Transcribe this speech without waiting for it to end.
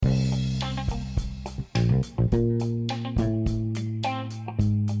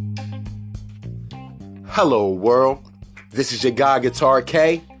Hello world, this is your guy Guitar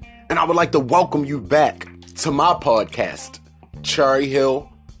K, and I would like to welcome you back to my podcast, Cherry Hill,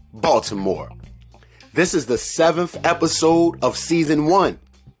 Baltimore. This is the 7th episode of season 1.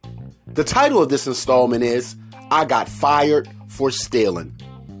 The title of this installment is, I Got Fired for Stealing.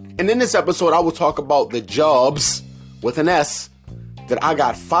 And in this episode, I will talk about the jobs, with an S, that I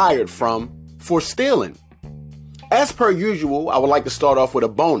got fired from for stealing. As per usual, I would like to start off with a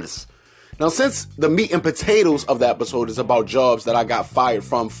bonus. Now, since the meat and potatoes of the episode is about jobs that I got fired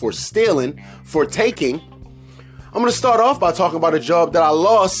from for stealing, for taking, I'm going to start off by talking about a job that I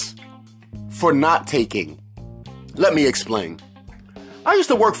lost for not taking. Let me explain. I used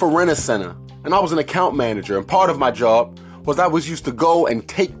to work for Rent-A-Center, and I was an account manager, and part of my job was I was used to go and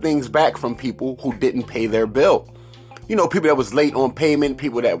take things back from people who didn't pay their bill. You know, people that was late on payment,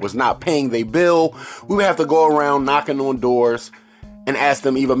 people that was not paying their bill. We would have to go around knocking on doors and ask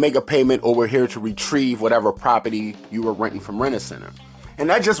them either make a payment or we're here to retrieve whatever property you were renting from Rent-A-Center. And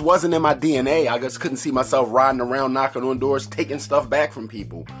that just wasn't in my DNA. I just couldn't see myself riding around knocking on doors, taking stuff back from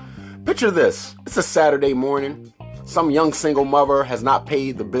people. Picture this. It's a Saturday morning. Some young single mother has not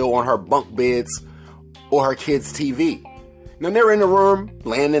paid the bill on her bunk beds or her kids' TV. Now they're in the room,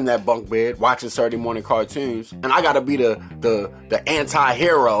 laying in that bunk bed, watching Saturday morning cartoons, and I gotta be the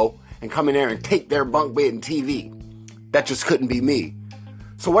anti-hero and come in there and take their bunk bed and TV. That just couldn't be me.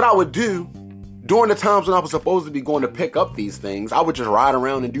 So what I would do, during the times when I was supposed to be going to pick up these things, I would just ride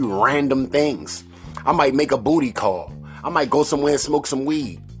around and do random things. I might make a booty call. I might go somewhere and smoke some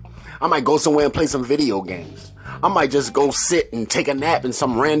weed. I might go somewhere and play some video games. I might just go sit and take a nap in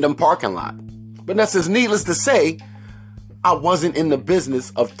some random parking lot. But that's just needless to say, I wasn't in the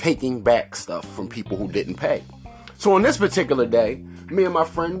business of taking back stuff from people who didn't pay. So on this particular day, me and my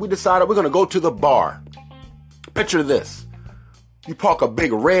friend, we decided we're going to go to the bar. Picture this. You park a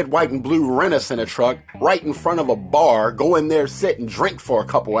big red, white, and blue Rent-A-Center truck right in front of a bar, go in there, sit and drink for a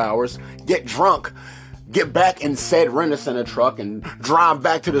couple hours, get drunk, get back in said Rent-A-Center truck, and drive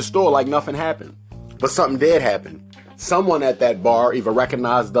back to the store like nothing happened. But something did happen. Someone at that bar either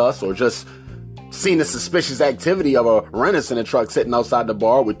recognized us or just seen the suspicious activity of a Rent-A-Center truck sitting outside the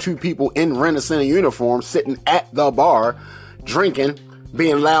bar with two people in Rent-A-Center uniforms sitting at the bar, drinking,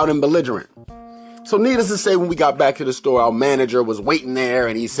 being loud and belligerent. So needless to say, when we got back to the store, our manager was waiting there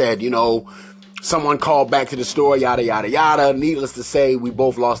and he said, someone called back to the store, yada, yada, yada. Needless to say, we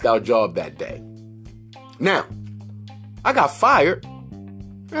both lost our job that day. Now, I got fired.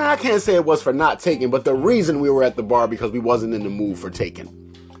 I can't say it was for not taking, but the reason we were at the bar because we wasn't in the mood for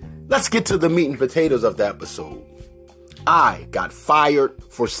taking. Let's get to the meat and potatoes of the episode. I got fired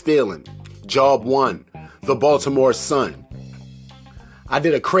for stealing. Job 1, the Baltimore Sun. I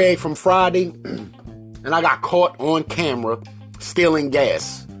did a Craig from Friday, and I got caught on camera stealing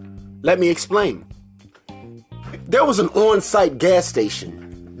gas. Let me explain. There was an on-site gas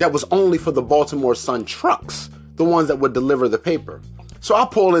station that was only for the Baltimore Sun trucks, the ones that would deliver the paper. So I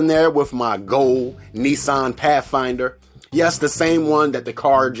pull in there with my gold Nissan Pathfinder. Yes, the same one that the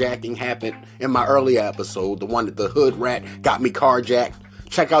carjacking happened in my earlier episode, the one that the hood rat got me carjacked.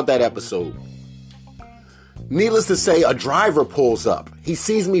 Check out that episode. Needless to say, a driver pulls up. He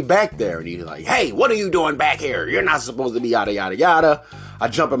sees me back there and he's like, "Hey, what are you doing back here? You're not supposed to be yada, yada, yada." I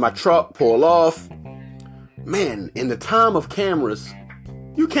jump in my truck, pull off. Man, in the time of cameras,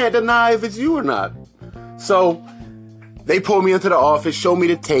 you can't deny if it's you or not. So they pull me into the office, show me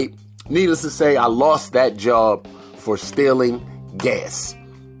the tape. Needless to say, I lost that job for stealing gas.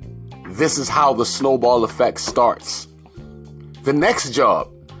 This is how the snowball effect starts. The next job,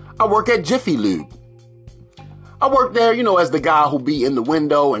 I work at Jiffy Lube. I work there, as the guy who be in the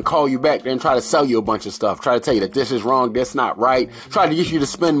window and call you back there and try to sell you a bunch of stuff. Try to tell you that this is wrong, that's not right. Try to get you to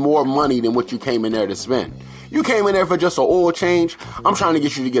spend more money than what you came in there to spend. You came in there for just an oil change. I'm trying to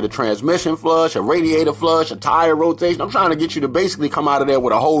get you to get a transmission flush, a radiator flush, a tire rotation. I'm trying to get you to basically come out of there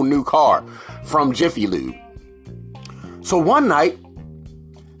with a whole new car from Jiffy Lube. So one night,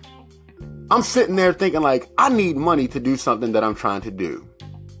 I'm sitting there thinking I need money to do something that I'm trying to do.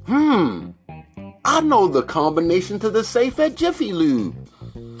 I know the combination to the safe at Jiffy Lube.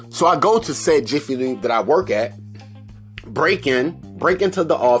 So I go to said Jiffy Lube that I work at, break into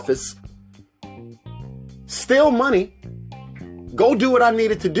the office, steal money, go do what I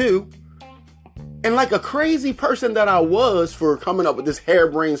needed to do. And like a crazy person that I was for coming up with this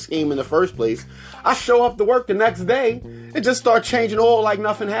harebrained scheme in the first place, I show up to work the next day and just start changing oil like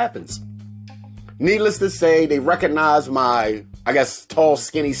nothing happens. Needless to say, they recognize my, tall,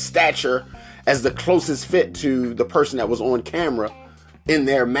 skinny stature as the closest fit to the person that was on camera in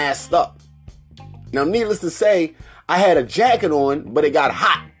there masked up. Now, needless to say, I had a jacket on, but it got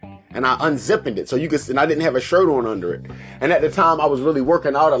hot. and I unzipping it. So and I didn't have a shirt on under it. And at the time I was really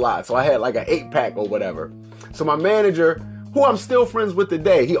working out a lot. So I had like an 8-pack or whatever. So my manager, who I'm still friends with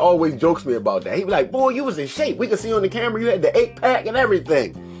today, he always jokes me about that. He be like, boy, you was in shape. We could see on the camera you had the 8-pack and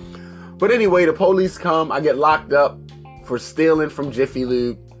everything. But anyway, the police come. I get locked up for stealing from Jiffy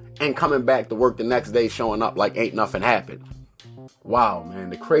Lube and coming back to work the next day showing up like ain't nothing happened. Wow, man,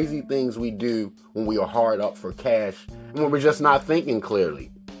 the crazy things we do when we are hard up for cash and when we're just not thinking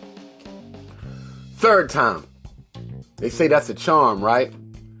clearly. Third time. They say that's a charm, right?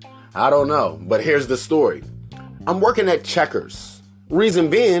 I don't know, but here's the story. I'm working at Checkers. Reason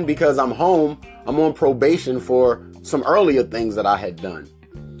being because I'm home. I'm on probation for some earlier things that I had done.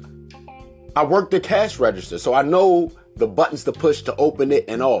 I work the cash register, so I know the buttons to push to open it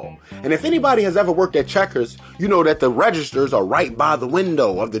and all. And if anybody has ever worked at Checkers, you know that the registers are right by the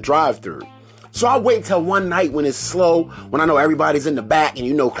window of the drive-thru. So I wait till one night when it's slow, when I know everybody's in the back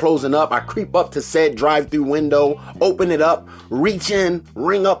and closing up, I creep up to said drive-thru window, open it up, reach in,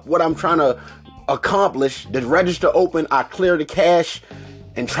 ring up what I'm trying to accomplish, the register open, I clear the cash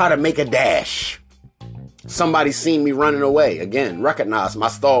and try to make a dash. Somebody seen me running away. Again, recognize my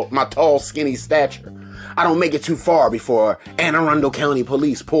tall, skinny stature. I don't make it too far before Anne Arundel County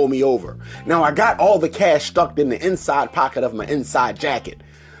Police pull me over. Now, I got all the cash stuck in the inside pocket of my inside jacket.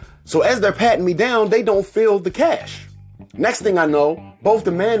 So as they're patting me down, they don't feel the cash. Next thing I know, both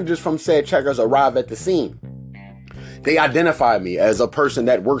the managers from said Checkers arrive at the scene. They identify me as a person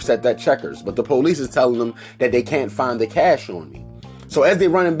that works at that Checkers, but the police is telling them that they can't find the cash on me. So as they're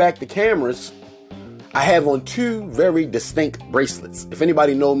running back the cameras, I have on 2 very distinct bracelets. If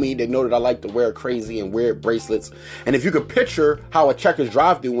anybody know me, they know that I like to wear crazy and weird bracelets. And if you could picture how a Checkers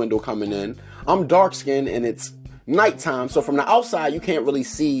drive-thru window coming in, I'm dark-skinned and it's nighttime. So from the outside, you can't really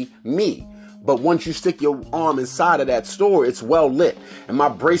see me. But once you stick your arm inside of that store, it's well lit. And my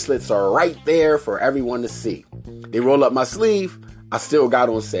bracelets are right there for everyone to see. They roll up my sleeve. I still got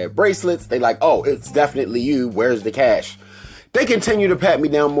on said bracelets. They like, oh, it's definitely you. Where's the cash? They continue to pat me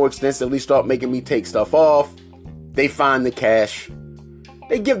down more extensively, start making me take stuff off. They find the cash.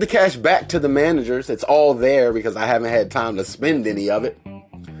 They give the cash back to the managers. It's all there because I haven't had time to spend any of it.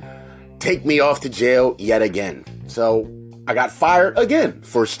 Take me off to jail yet again. So I got fired again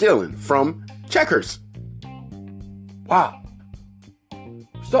for stealing from Checkers. Wow.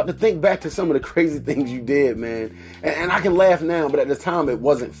 Starting to think back to some of the crazy things you did, man. And I can laugh now, but at the time it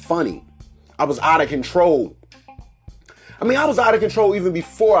wasn't funny. I was out of control. I was out of control even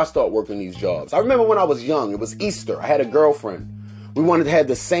before I started working these jobs. I remember when I was young, it was Easter. I had a girlfriend. We wanted to have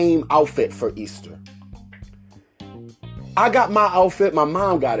the same outfit for Easter. I got my outfit. My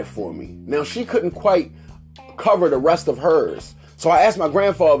mom got it for me. Now, she couldn't quite cover the rest of hers. So I asked my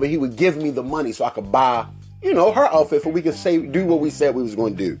grandfather if he would give me the money so I could buy, her outfit so we could do what we said we was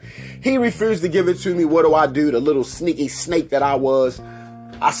going to do. He refused to give it to me. What do? The little sneaky snake that I was.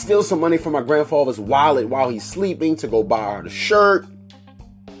 I steal some money from my grandfather's wallet while he's sleeping to go buy her the shirt.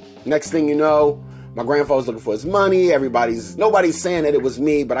 Next thing you know, my grandfather's looking for his money. Nobody's saying that it was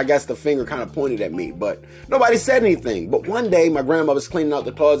me, but I guess the finger kind of pointed at me. But nobody said anything. But one day, my grandma was cleaning out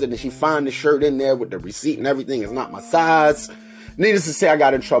the closet and she found the shirt in there with the receipt and everything. It's not my size. Needless to say, I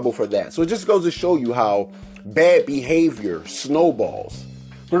got in trouble for that. So it just goes to show you how bad behavior snowballs.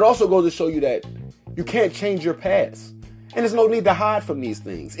 But it also goes to show you that you can't change your past. And there's no need to hide from these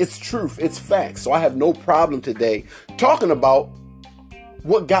things. It's truth. It's facts. So I have no problem today talking about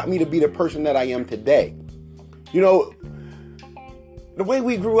what got me to be the person that I am today. The way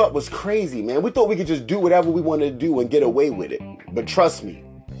we grew up was crazy, man. We thought we could just do whatever we wanted to do and get away with it. But trust me,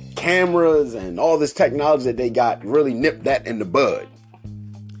 cameras and all this technology that they got really nipped that in the bud.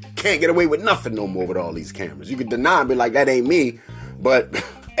 Can't get away with nothing no more with all these cameras. You can deny and be like, that ain't me. But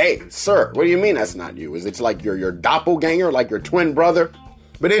hey, sir, what do you mean that's not you? Is it like your doppelganger, like your twin brother?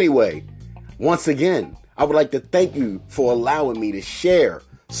 But anyway, once again, I would like to thank you for allowing me to share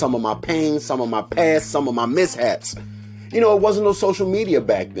some of my pain, some of my past, some of my mishaps. It wasn't no social media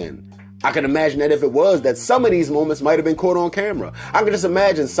back then. I can imagine that if it was, that some of these moments might have been caught on camera. I can just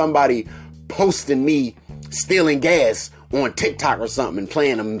imagine somebody posting me stealing gas on TikTok or something and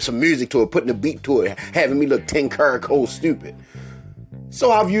playing some music to it, putting a beat to it, having me look 10 karat cold stupid.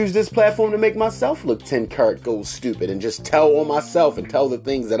 So I've used this platform to make myself look 10 karat gold stupid and just tell on myself and tell the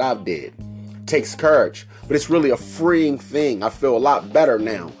things that I've did. It takes courage, but it's really a freeing thing. I feel a lot better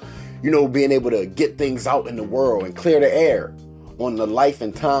now, being able to get things out in the world and clear the air on the life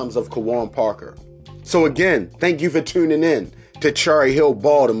and times of Kawan Parker. So again, thank you for tuning in to Cherry Hill,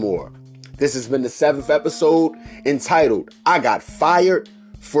 Baltimore. This has been the 7th episode entitled, I Got Fired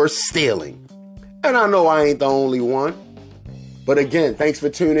for Stealing. And I know I ain't the only one. But again, thanks for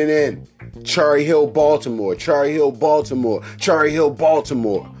tuning in. Cherry Hill, Baltimore. Cherry Hill, Baltimore. Cherry Hill,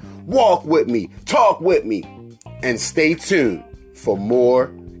 Baltimore. Walk with me. Talk with me. And stay tuned for more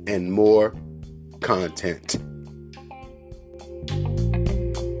and more content.